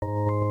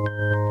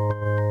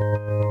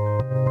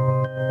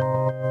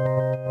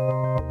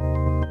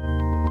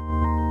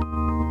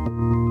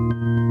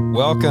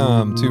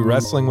Welcome to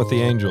Wrestling with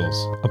the Angels,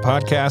 a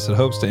podcast that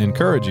hopes to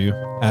encourage you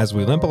as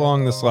we limp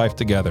along this life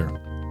together.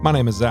 My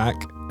name is Zach,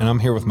 and I'm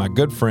here with my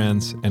good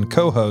friends and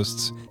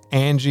co-hosts,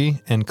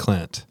 Angie and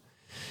Clint.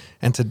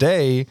 And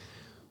today,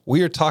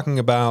 we are talking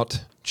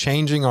about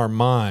changing our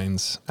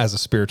minds as a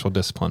spiritual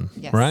discipline,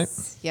 right?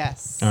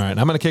 Yes. All right,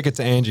 I'm going to kick it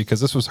to Angie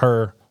because this was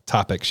her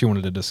topic she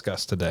wanted to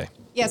discuss today.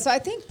 Yeah, so I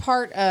think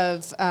part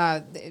of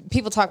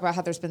people talk about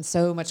how there's been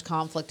so much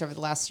conflict over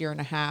the last year and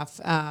a half.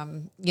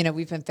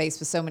 We've been faced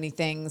with so many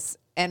things.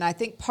 And I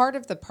think part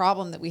of the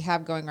problem that we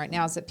have going right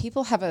now is that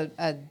people have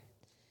a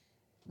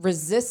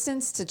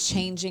resistance to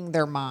changing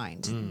their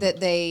mind, that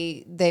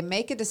they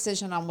make a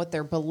decision on what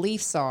their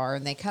beliefs are,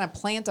 and they kind of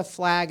plant a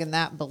flag in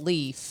that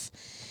belief.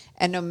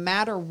 And no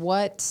matter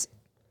what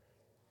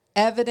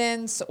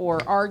evidence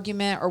or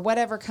argument or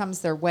whatever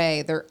comes their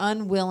way, they're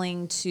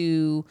unwilling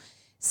to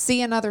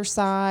see another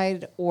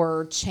side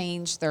or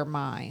change their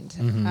mind.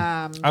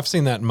 I've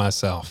seen that in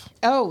myself.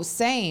 Oh,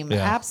 same. Yeah.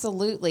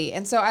 Absolutely.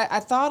 And so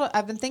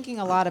I've been thinking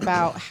a lot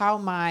about how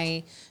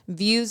my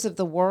views of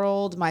the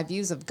world, my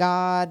views of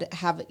God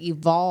have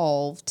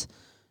evolved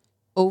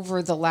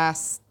over the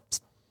last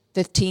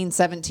 15,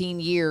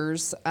 17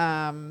 years,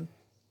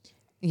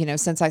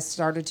 since I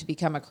started to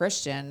become a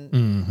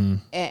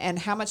Christian, and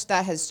how much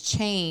that has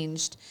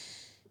changed,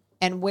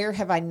 and where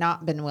have I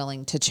not been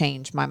willing to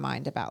change my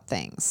mind about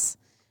things.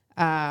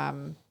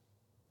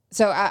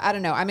 So I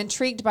don't know. I'm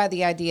intrigued by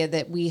the idea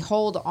that we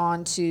hold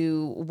on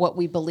to what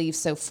we believe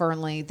so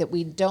firmly that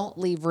we don't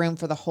leave room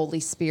for the Holy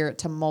Spirit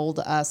to mold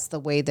us the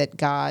way that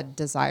God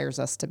desires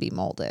us to be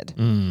molded.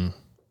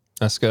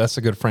 That's good. That's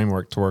a good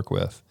framework to work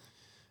with,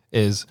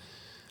 is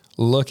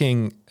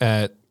looking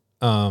at,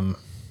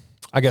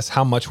 I guess,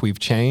 how much we've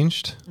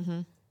changed.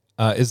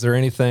 Is there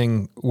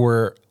anything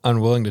we're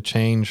unwilling to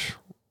change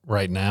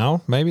right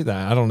now? Maybe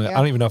that. I don't know. Yeah. I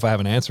don't even know if I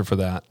have an answer for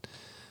that.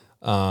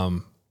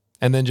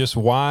 And then just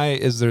why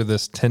is there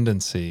this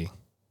tendency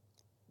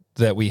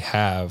that we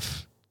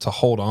have to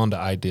hold on to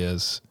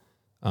ideas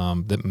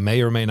that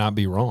may or may not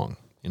be wrong?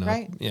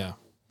 Right. Yeah.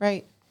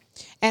 Right.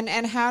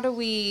 And how do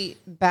we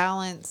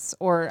balance,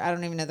 or I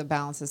don't even know that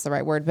balance is the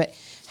right word, but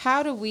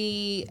how do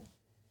we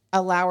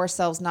allow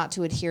ourselves not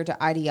to adhere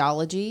to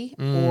ideology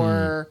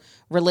or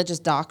religious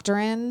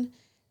doctrine,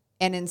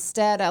 and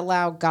instead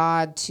allow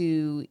God's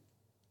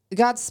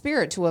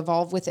Spirit to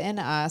evolve within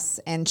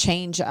us and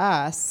change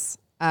us,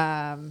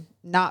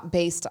 not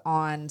based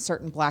on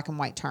certain black and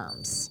white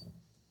terms?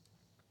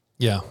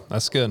 Yeah,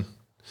 that's good.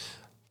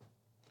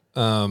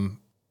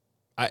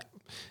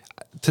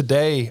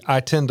 Today I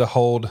tend to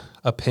hold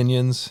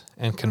opinions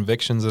and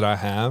convictions that I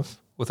have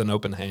with an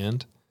open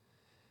hand.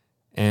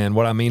 And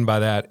what I mean by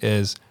that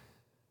is,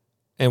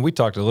 and we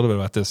talked a little bit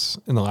about this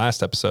in the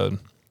last episode,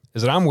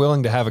 is that I'm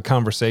willing to have a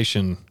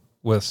conversation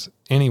with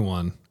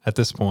anyone at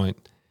this point,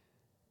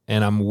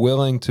 and I'm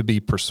willing to be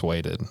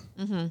persuaded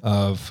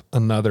of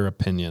another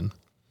opinion.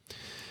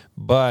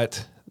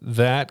 But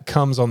that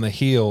comes on the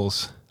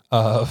heels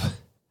of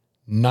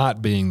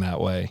not being that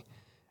way.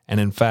 And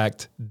in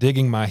fact,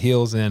 digging my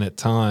heels in at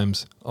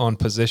times on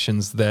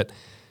positions that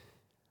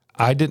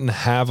I didn't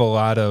have a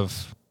lot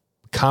of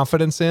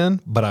confidence in,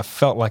 but I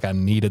felt like I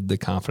needed the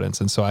confidence.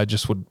 And so I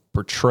just would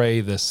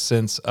portray this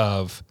sense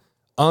of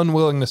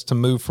unwillingness to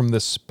move from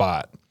this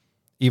spot,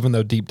 even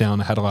though deep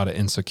down I had a lot of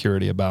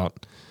insecurity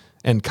about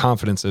and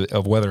confidence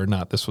of whether or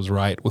not this was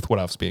right with what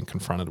I was being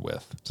confronted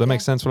with. Does that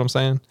make sense what I'm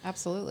saying?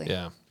 Absolutely.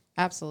 Yeah.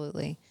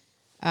 Absolutely.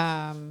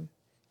 I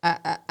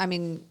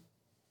mean,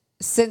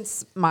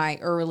 since my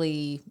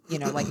early,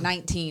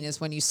 19 is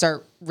when you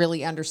start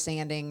really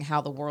understanding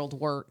how the world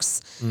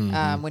works,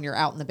 when you're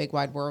out in the big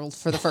wide world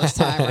for the first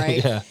time,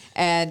 right? Yeah.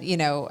 And,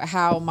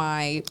 how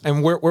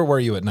And where were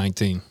you at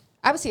 19?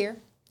 I was here.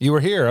 You were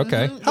here.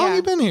 Okay. How long yeah.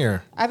 you been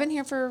here? I've been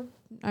here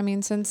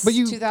since But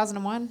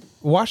 2001.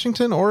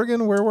 Washington,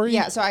 Oregon, where were you?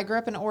 Yeah, so I grew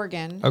up in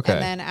Oregon. Okay.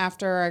 And then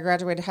after I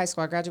graduated high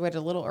school, I graduated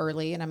a little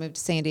early, and I moved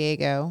to San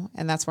Diego,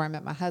 and that's where I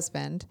met my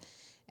husband.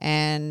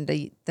 And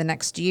the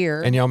next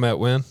year... And y'all met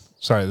when?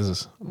 Sorry, this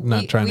is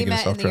not trying to get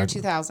us off track. We met in the year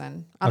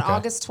 2000, on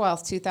August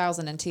 12th,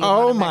 2000 in Tijuana,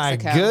 Oh, my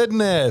Mexico.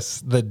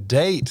 goodness. The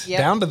date. Yep.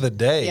 Down to the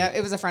day. Yeah,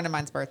 it was a friend of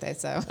mine's birthday,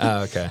 so...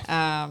 Oh, okay.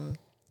 And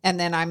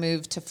then I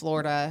moved to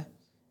Florida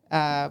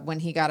when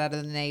he got out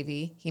of the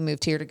Navy. He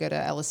moved here to go to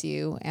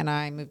LSU, and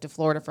I moved to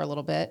Florida for a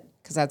little bit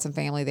because I had some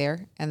family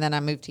there. And then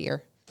I moved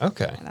here.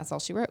 Okay. And that's all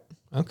she wrote.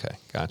 Okay.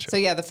 Gotcha. So,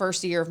 yeah, the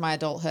first year of my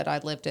adulthood, I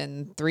lived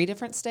in 4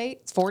 different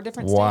states.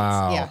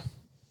 Wow. Yeah.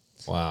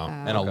 Wow.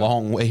 And a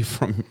long way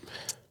from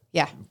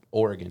Yeah.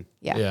 Oregon.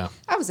 Yeah. Yeah.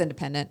 I was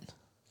independent.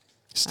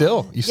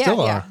 Still, you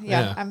still are.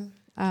 Yeah.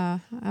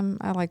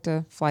 I like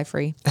to fly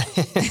free.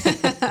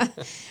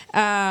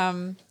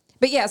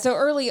 But yeah, so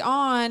early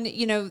on,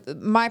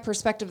 my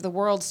perspective of the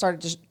world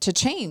started to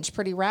change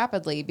pretty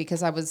rapidly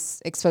because I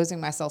was exposing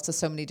myself to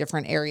so many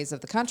different areas of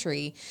the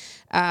country.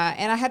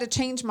 And I had to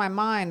change my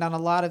mind on a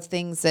lot of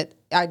things that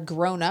I'd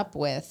grown up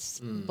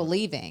with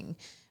believing.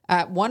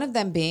 One of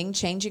them being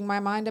changing my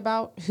mind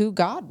about who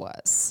God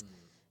was.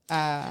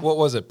 What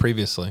was it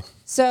previously?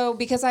 So,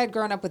 because I had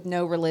grown up with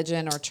no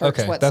religion or church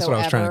Okay, whatsoever, that's what I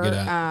was trying to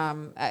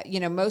get at. you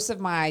know, most of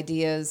my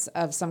ideas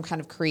of some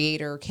kind of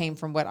creator came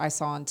from what I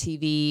saw on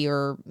TV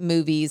or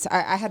movies.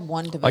 I had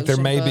one devotion Like there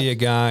may book. be a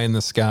guy in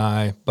the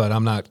sky, but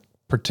I'm not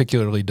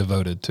particularly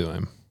devoted to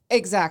him.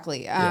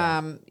 Exactly.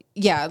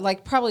 Yeah,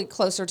 like probably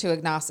closer to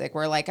agnostic,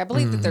 where like I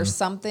believe that Mm-hmm. there's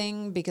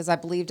something because I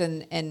believed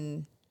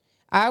in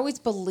I always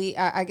believe,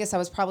 I guess I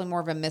was probably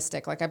more of a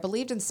mystic. Like I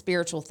believed in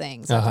spiritual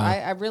things.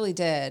 I really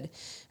did.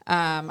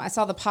 I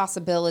saw the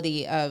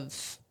possibility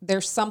of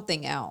there's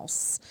something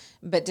else,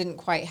 but didn't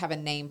quite have a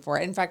name for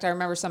it. In fact, I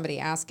remember somebody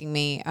asking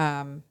me,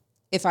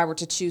 if I were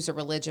to choose a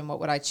religion, what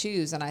would I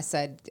choose? And I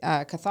said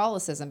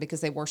Catholicism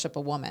because they worship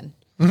a woman.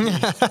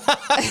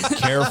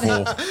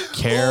 Careful.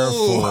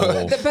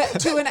 But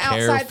to an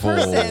outside Careful.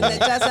 person that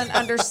doesn't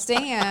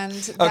understand.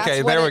 That's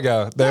Okay, what there we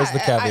go. There's the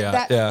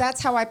caveat. Yeah.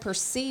 That's how I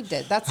perceived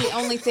it. That's the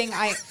only thing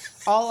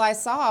all I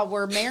saw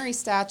were Mary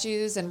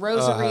statues and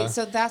rosary.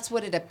 So that's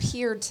what it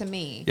appeared to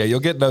me. Yeah, you'll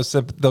get no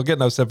they'll get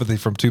no sympathy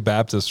from two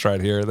Baptists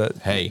right here. That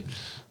Hey,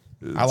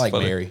 I like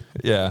funny. Mary.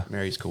 Yeah.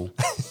 Mary's cool.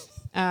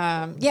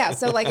 Yeah,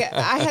 so like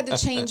I had to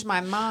change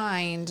my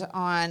mind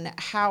on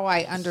how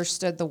I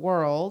understood the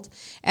world,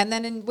 and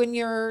then when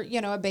you're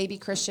a baby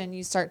Christian,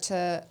 you start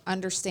to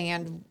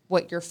understand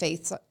what your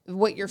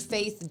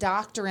faith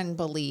doctrine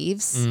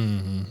believes.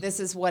 This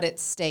is what it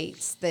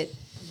states that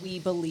we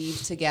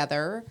believe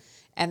together,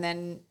 and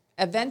then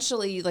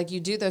eventually, like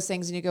you do those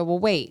things, and you go, well,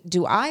 wait,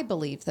 do I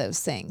believe those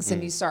things?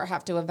 And you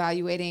have to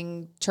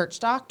evaluating church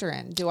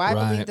doctrine. Do I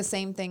believe Right. the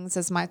same things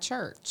as my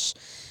church?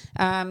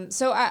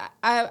 So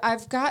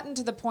I've gotten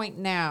to the point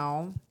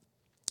now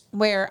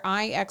where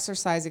I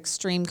exercise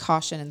extreme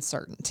caution and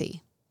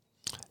certainty.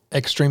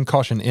 Extreme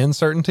caution in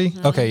certainty.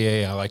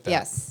 Okay, yeah, I like that.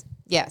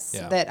 Yes.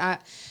 Yeah.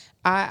 That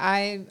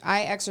I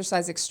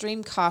exercise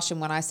extreme caution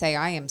when I say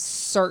I am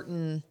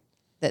certain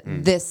that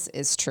this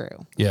is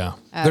true. Yeah.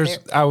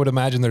 I would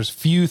imagine there's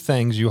few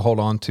things you hold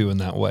on to in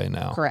that way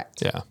now.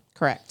 Correct. Yeah.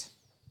 Correct.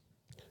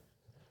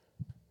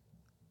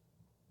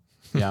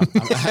 Yeah,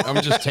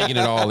 I'm just taking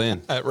it all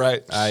in.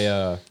 Right.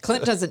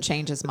 Clint doesn't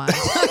change his mind.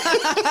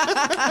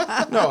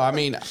 No, I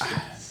mean,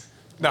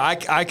 No,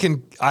 I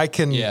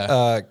can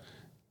Yeah.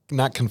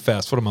 not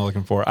confess. What am I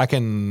looking for? I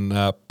can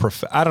I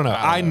don't know.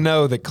 I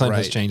know that Clint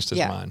has Right. changed his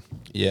Yeah. mind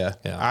yeah,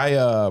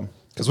 Yeah.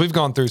 because we've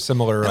gone through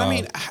similar. I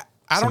mean,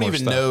 I don't similar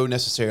even stuff. know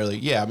necessarily.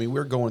 Yeah, I mean,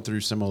 we're going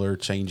through similar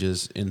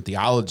changes in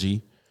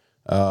theology.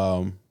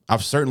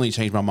 I've certainly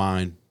changed my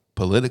mind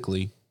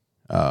politically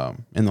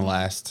in the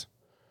last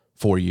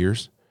 4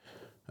 years.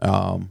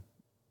 And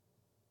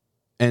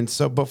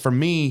so, but for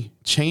me,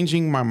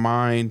 changing my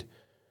mind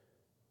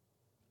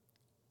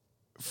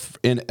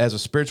as a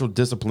spiritual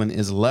discipline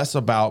is less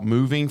about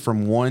moving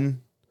from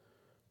one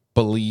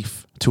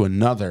belief to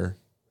another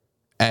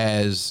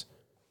as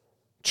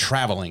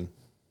traveling,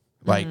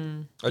 like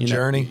A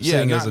journey. Yeah,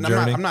 Seeing as a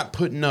journey. I'm not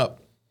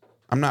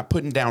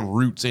putting down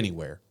roots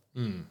anywhere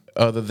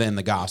other than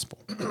the gospel.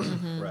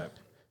 Right.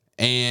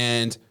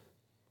 And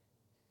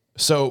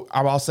so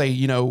I'll say,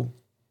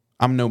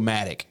 I'm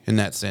nomadic in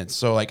that sense.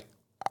 So like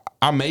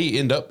I may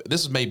end up,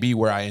 this may be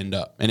where I end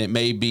up, and it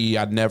may be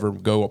I'd never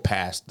go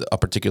past a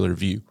particular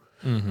view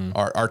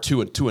or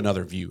to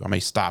another view. I may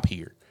stop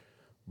here.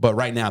 But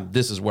right now,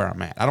 this is where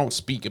I'm at. I don't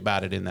speak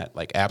about it in that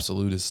like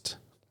absolutist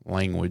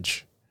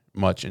language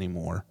much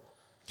anymore.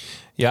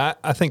 Yeah,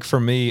 I think for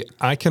me,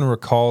 I can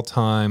recall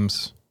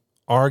times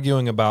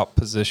arguing about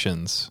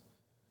positions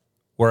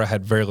where I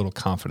had very little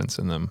confidence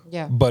in them.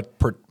 Yeah.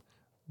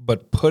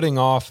 But putting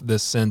off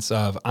this sense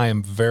of I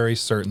am very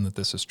certain that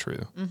this is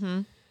true.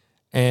 Mm-hmm.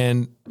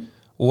 And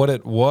what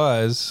it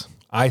was,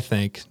 I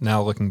think,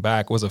 now looking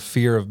back, was a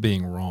fear of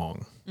being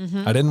wrong.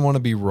 Mm-hmm. I didn't want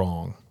to be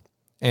wrong.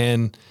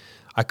 And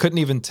I couldn't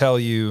even tell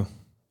you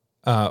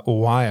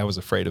why I was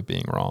afraid of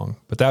being wrong.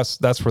 But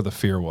that's where the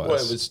fear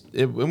was.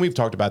 Well, and we've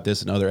talked about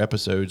this in other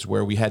episodes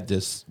where we had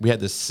this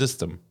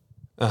system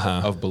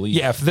of belief.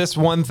 Yeah, if this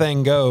one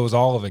thing goes,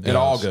 all of it goes. It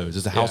all goes.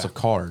 It's a house of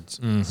cards.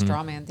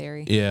 Straw man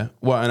theory. Yeah.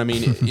 Well, and I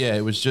mean,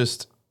 it was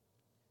just,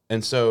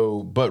 and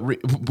so, but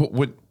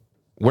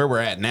where we're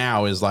at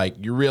now is like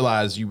you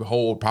realize you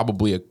hold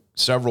probably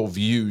several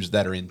views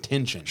that are in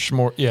tension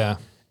Yeah.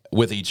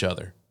 with each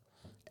other,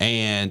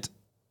 and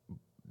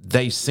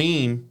they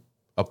seem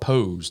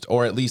opposed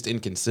or at least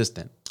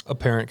inconsistent.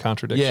 Apparent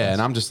contradictions. Yeah, and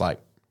I'm just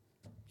like,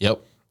 yep.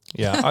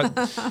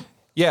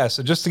 Yeah.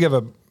 So just to give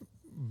a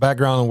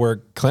background on where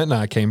Clint and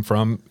I came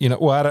from, you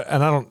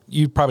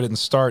probably didn't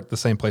start the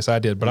same place I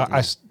did, but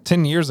I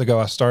 10 years ago,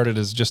 I started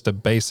as just a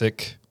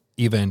basic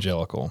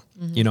evangelical.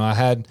 Mm-hmm. I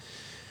had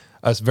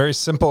a very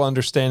simple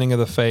understanding of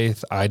the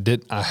faith. I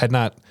had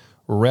not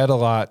read a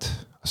lot.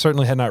 I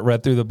certainly had not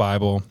read through the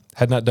Bible,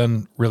 had not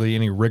done really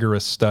any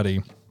rigorous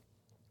study.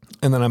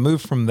 And then I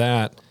moved from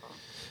that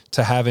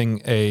to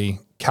having a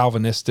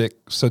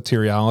Calvinistic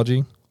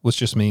soteriology, which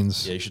just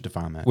means Yeah, you should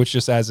define that. which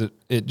just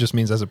it just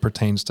means as it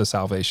pertains to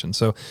salvation.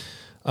 So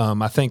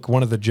I think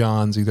one of the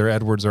Johns, either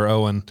Edwards or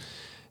Owen,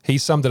 he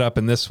summed it up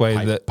in this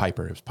way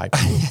Piper. It was Piper.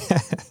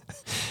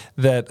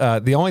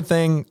 that the only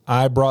thing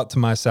I brought to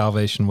my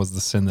salvation was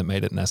the sin that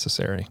made it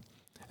necessary.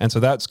 And so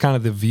that's kind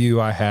of the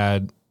view I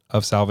had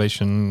of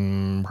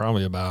salvation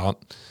probably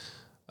about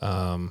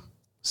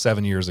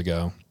 7 years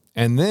ago.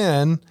 And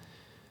then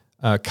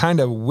kind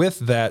of with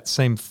that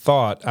same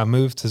thought,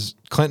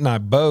 Clint and I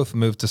both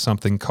moved to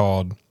something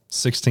called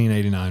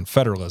 1689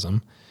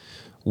 federalism,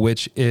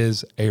 which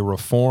is a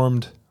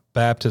Reformed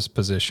Baptist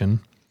position.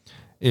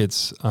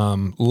 It's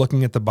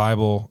looking at the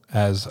Bible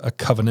as a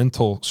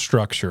covenantal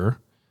structure.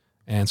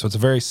 And so it's a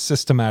very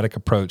systematic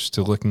approach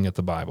to looking at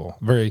the Bible,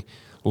 very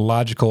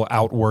logical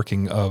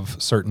outworking of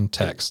certain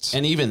texts.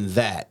 And even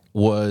that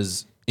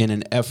was in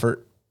an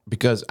effort,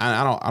 because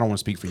I don't want to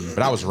speak for you,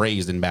 but I was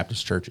raised in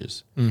Baptist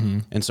churches. Mm-hmm.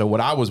 And so what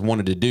I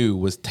wanted to do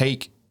was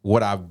take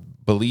what I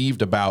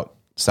believed about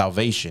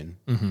salvation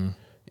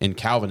in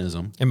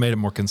Calvinism It made it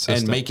more consistent.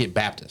 and make it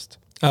Baptist.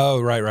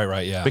 Oh,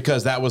 right, yeah.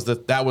 Because that was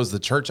the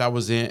church I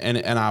was in,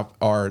 and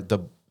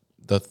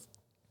the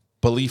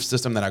belief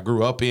system that I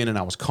grew up in and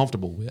I was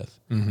comfortable with.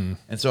 Mm-hmm.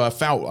 And so I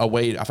found a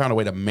way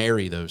to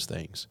marry those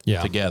things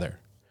together.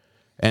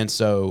 And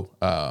so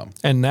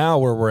and now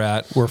where we're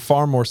at, we're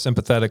far more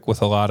sympathetic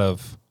with a lot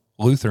of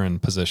Lutheran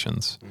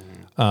positions.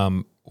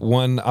 Mm-hmm.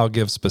 One I'll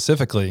give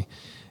specifically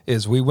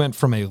is we went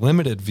from a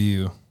limited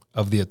view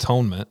of the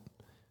atonement,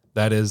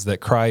 that is that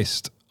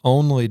Christ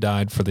only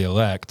died for the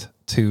elect,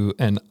 to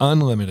an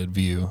unlimited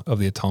view of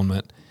the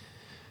atonement.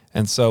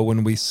 And so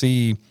when we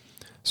see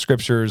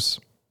scriptures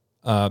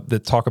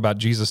that talk about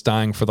Jesus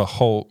dying for the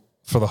whole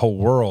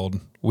world,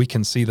 we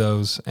can see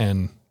those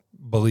and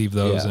believe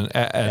those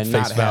at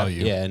face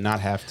value. And not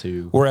have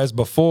to. Whereas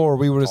before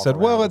we would have said,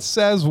 well, it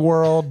says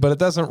world, but it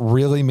doesn't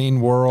really mean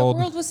world.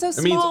 The world was so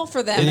small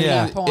for them at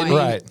that point.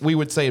 Right. We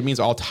would say it means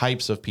all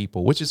types of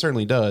people, which it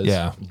certainly does.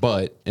 Yeah.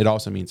 But it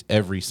also means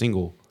every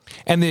single.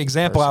 And the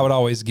example I would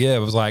always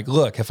give was like,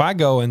 look, if I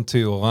go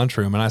into a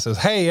lunchroom and I says,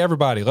 hey,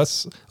 everybody,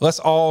 let's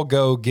all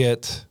go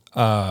get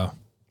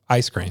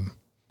ice cream.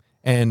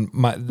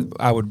 And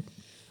I would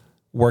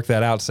work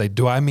that out to say,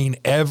 do I mean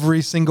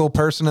every single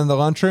person in the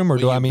lunchroom, or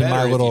do I mean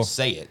my little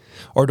say it,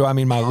 or do I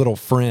mean my little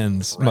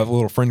friends, my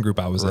little friend group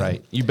I was in?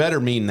 Right. You better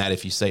mean that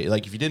if you say it.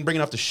 Like if you didn't bring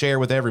enough to share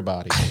with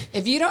everybody.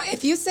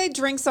 If you say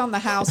drinks on the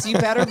house, you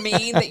better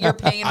mean that you're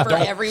paying for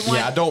everyone.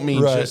 Yeah, I don't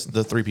mean just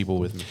the three people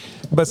with me.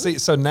 But see,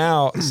 so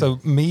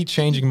me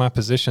changing my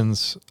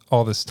positions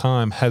all this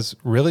time has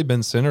really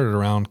been centered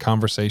around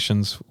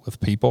conversations with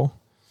people.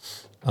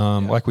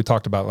 Like we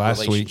talked about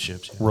last week,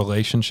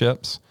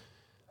 relationships.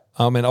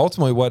 And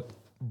ultimately what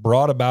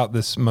brought about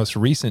this most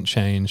recent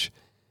change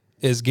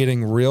is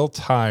getting real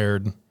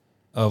tired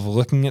of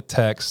looking at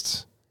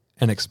texts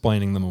and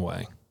explaining them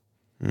away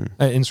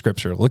in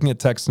scripture, looking at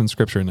texts in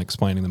scripture and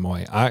explaining them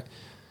away.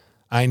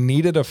 I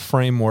needed a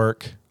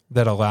framework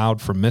that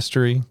allowed for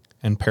mystery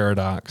and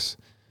paradox,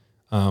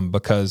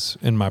 because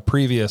in my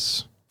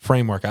previous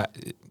framework,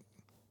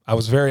 I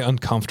was very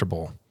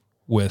uncomfortable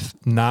with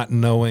not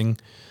knowing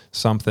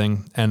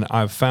something, and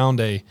I've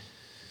found a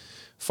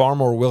far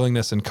more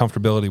willingness and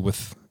comfortability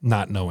with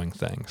not knowing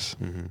things.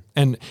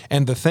 Mm-hmm.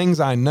 And the things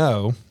I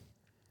know,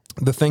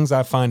 the things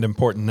I find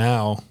important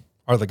now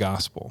are the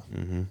gospel,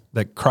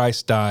 that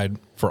Christ died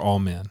for all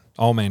men,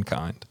 all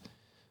mankind.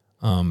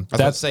 I was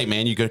about to say,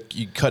 man, you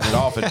cut it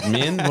off at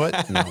men?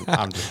 What? No,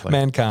 I'm just like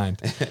mankind.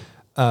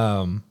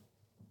 And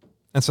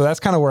so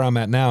that's kind of where I'm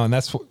at now. And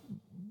that's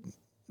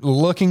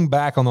looking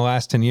back on the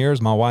last 10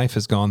 years, my wife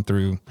has gone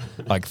through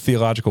like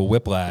theological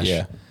whiplash.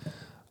 Yeah.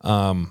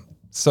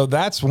 So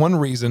that's one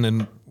reason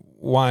in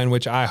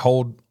which I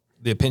hold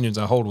the opinions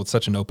I hold with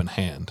such an open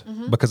hand,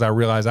 because I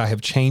realize I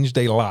have changed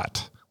a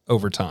lot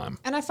over time.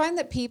 And I find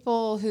that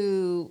people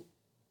who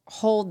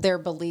hold their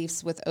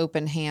beliefs with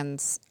open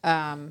hands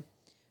are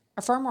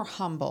far more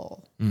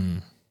humble.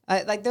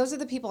 Like those are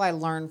the people I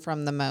learn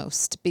from the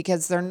most,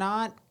 because they're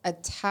not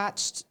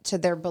attached to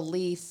their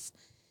belief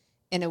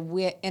in a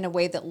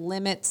way that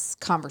limits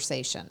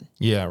conversation.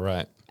 Yeah,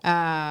 right.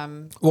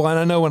 Well, and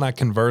I know when I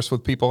converse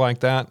with people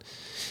like that,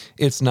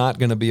 it's not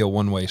going to be a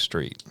one-way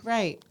street.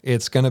 Right.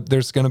 There's going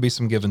to be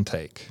some give and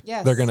take.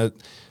 Yes.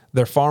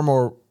 They're far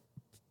more,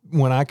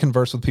 when I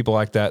converse with people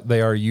like that,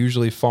 they are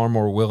usually far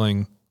more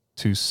willing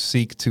to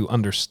seek to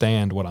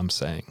understand what I'm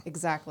saying.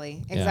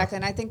 Exactly. Yeah.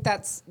 And I think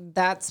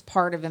that's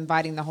part of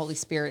inviting the Holy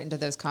Spirit into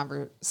those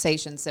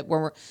conversations, that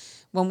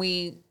when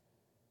we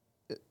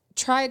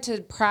try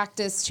to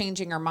practice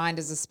changing our mind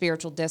as a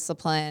spiritual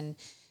discipline,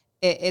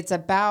 it's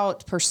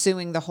about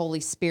pursuing the Holy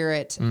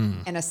Spirit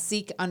and a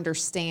seek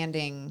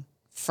understanding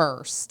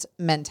first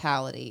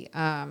mentality.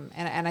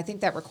 And I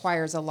think that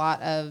requires a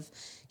lot of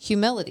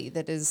humility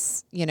that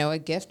is, a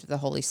gift of the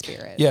Holy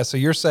Spirit. Yeah. So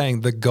you're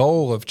saying the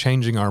goal of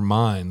changing our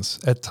minds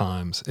at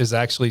times is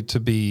actually to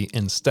be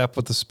in step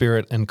with the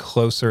Spirit and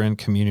closer in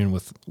communion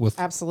with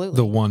Absolutely.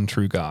 the one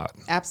true God.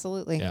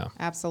 Absolutely. Yeah.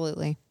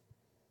 Absolutely.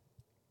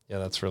 Yeah,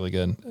 that's really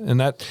good. And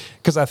that,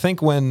 because I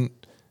think when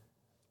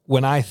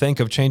I think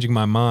of changing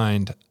my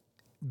mind,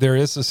 there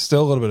is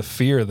still a little bit of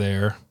fear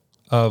there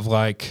of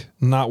like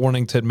not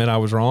wanting to admit I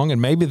was wrong.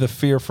 And maybe the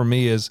fear for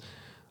me is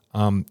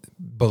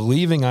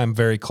believing I'm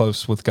very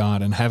close with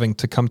God and having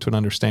to come to an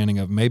understanding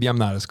of maybe I'm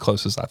not as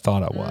close as I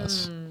thought I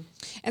was.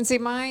 And see,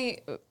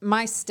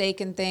 my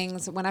stake in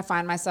things, when I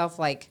find myself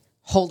like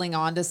holding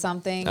on to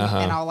something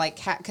and I'll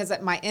like, because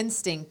my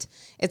instinct,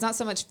 it's not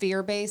so much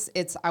fear based,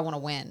 it's I want to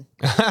win.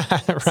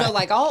 Right. So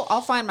like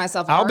I'll find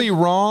myself. I'll be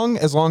wrong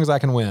as long as I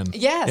can win.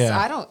 Yes,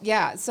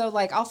 yeah. So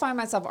like I'll find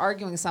myself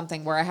arguing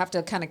something where I have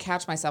to kind of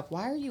catch myself.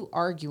 Why are you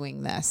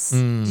arguing this?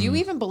 Do you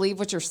even believe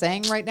what you're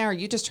saying right now? Or are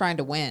you just trying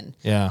to win?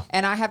 Yeah.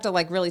 And I have to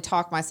like really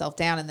talk myself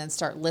down and then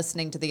start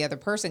listening to the other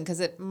person,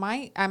 because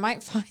I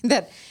might find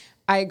that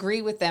I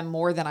agree with them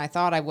more than I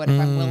thought I would if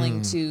I'm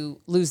willing to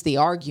lose the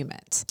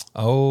argument.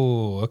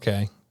 Oh,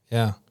 okay.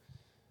 Yeah.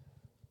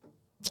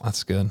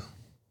 That's good.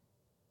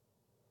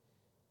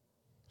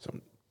 So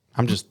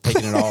I'm just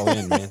taking it all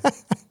in, man.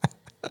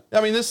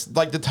 I mean, this,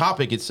 like the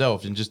topic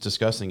itself and just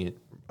discussing it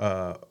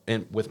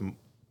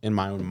in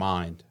my own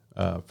mind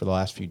for the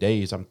last few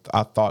days,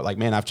 I thought like,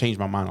 man, I've changed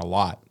my mind a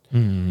lot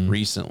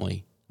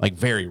recently, like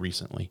very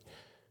recently.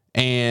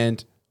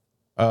 And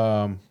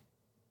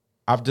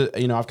I've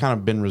kind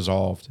of been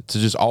resolved to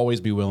just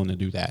always be willing to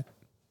do that.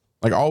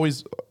 Like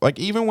always, like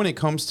even when it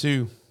comes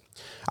to,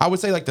 I would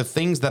say like the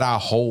things that I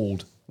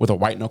hold with a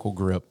white knuckle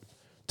grip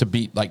to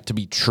be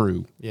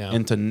true,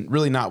 and to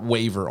really not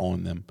waver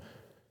on them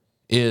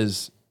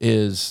is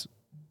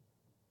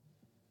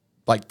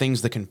like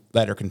things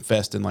that are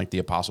confessed in like the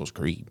Apostles'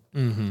 Creed,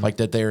 like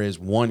that there is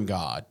one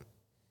God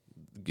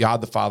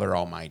the Father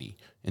Almighty,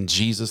 and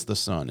Jesus the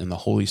Son, and the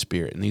Holy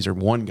Spirit, and these are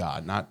one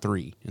God, not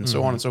three, and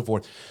so on and so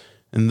forth.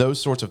 And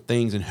those sorts of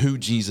things, and who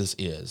Jesus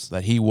is,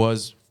 that he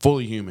was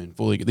fully human,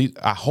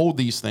 I hold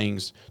these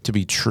things to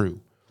be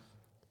true.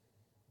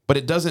 But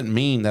it doesn't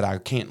mean that I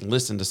can't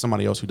listen to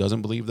somebody else who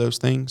doesn't believe those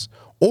things,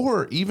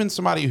 or even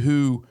somebody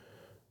who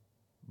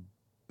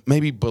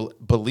maybe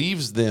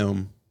believes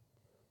them,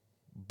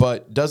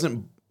 but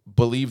doesn't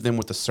believe them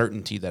with the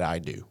certainty that I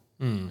do.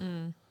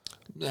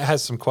 It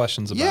has some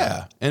questions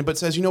about it. But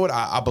says, you know what,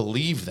 I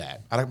believe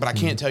that, but I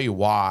can't tell you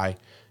why.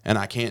 And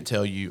I can't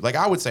tell you, like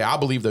I would say I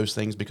believe those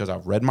things because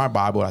I've read my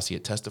Bible. I see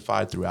it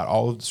testified throughout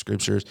all of the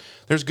scriptures.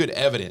 There's good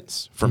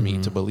evidence for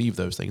me to believe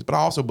those things, but I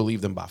also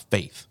believe them by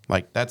faith.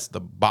 Like that's the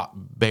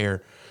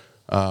bare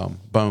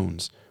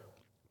bones.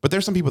 But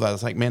there's some people that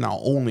it's like, man, I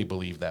only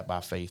believe that by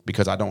faith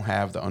because I don't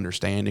have the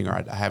understanding,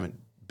 or I haven't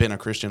been a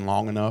Christian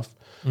long enough.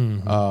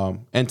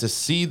 And to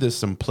see the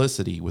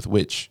simplicity with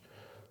which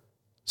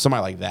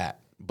somebody like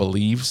that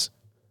believes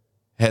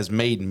has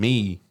made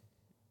me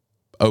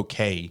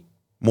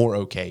more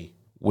okay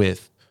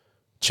with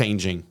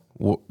changing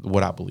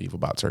what I believe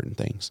about certain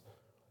things.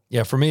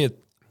 Yeah, for me,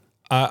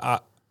 I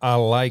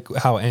like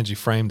how Angie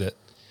framed it.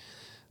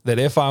 That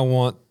if I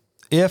want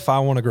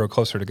to grow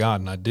closer to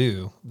God, and I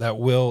do, that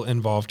will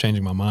involve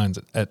changing my mind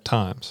at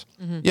times.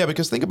 Yeah,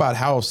 because think about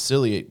how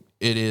silly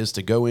it is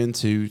to go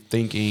into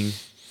thinking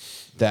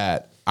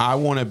that I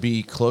want to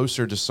be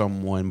closer to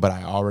someone, but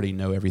I already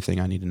know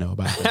everything I need to know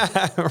about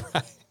them.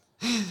 Right.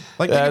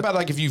 Like think about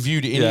like if you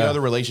viewed any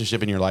other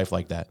relationship in your life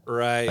like that.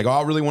 Right. Like, oh,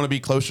 I really want to be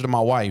closer to my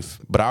wife,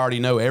 but I already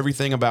know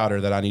everything about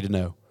her that I need to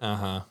know.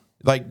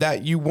 Like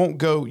that, you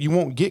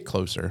won't get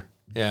closer.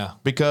 Yeah.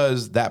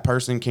 Because that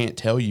person can't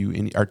tell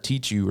you or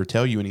teach you or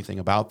tell you anything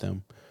about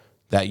them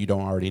that you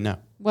don't already know.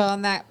 Well,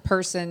 and that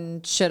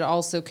person should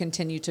also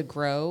continue to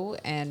grow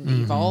and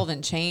evolve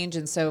and change.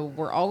 And so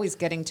we're always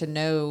getting to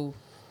know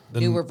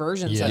newer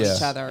versions of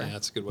each other. Yeah,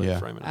 that's a good way to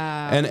frame it.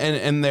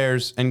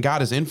 And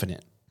God is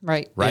infinite.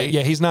 Right.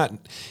 Yeah,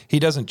 he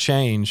doesn't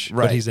change,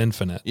 but he's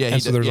infinite. Yeah.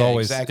 And so there's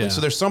always, exactly.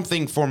 So there's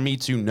something for me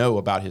to know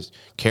about his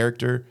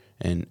character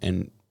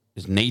and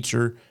his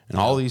nature and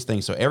all these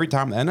things. So every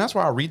time, and that's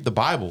why I read the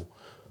Bible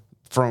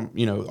from,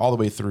 all the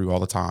way through all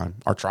the time,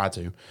 or try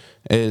to,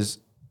 is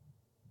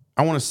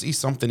I want to see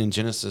something in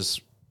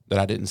Genesis that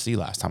I didn't see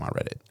last time I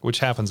read it. Which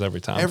happens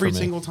every time. Every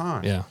single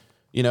time. Yeah.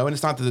 And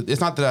it's not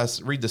that I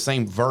read the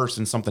same verse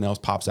and something else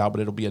pops out, but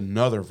it'll be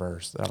another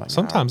verse that I'm like,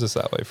 sometimes it's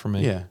that way for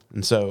me. Yeah.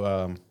 And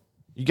so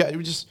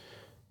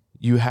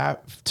you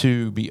have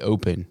to be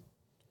open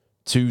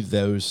to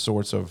those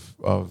sorts of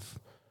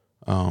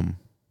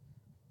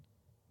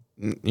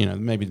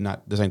maybe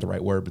not, this ain't the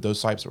right word, but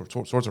those types of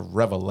sorts of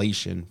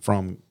revelation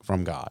from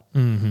God.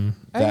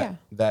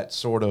 That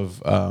sort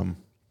of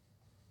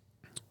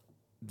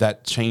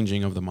that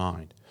changing of the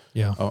mind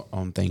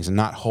on things, and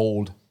not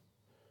hold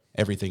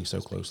everything so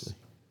closely.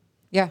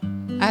 Yeah,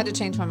 I had to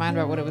change my mind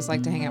about what it was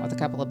like to hang out with a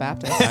couple of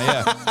Baptists.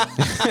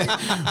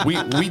 We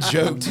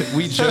joked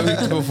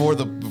before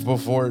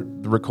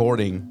the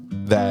recording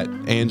that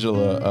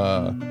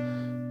Angela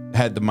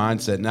had the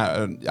mindset.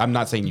 Now, I'm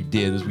not saying you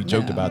did, as we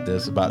joked about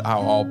this, about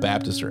how all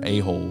Baptists are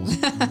a-holes.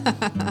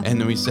 And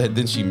then we said,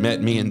 then she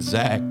met me and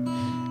Zach.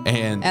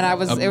 And it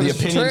was the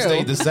opinion true.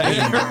 stayed the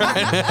same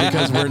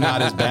because we're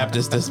not as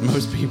Baptist as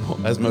most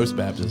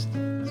Baptists.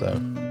 So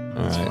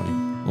that's funny.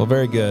 Well,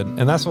 very good.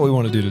 And that's what we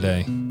want to do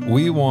today.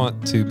 We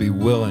want to be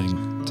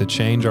willing to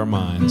change our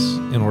minds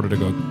in order to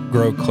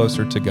grow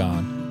closer to God.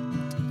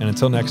 And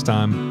until next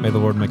time, may the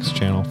Lord make us a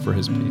channel for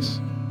his peace.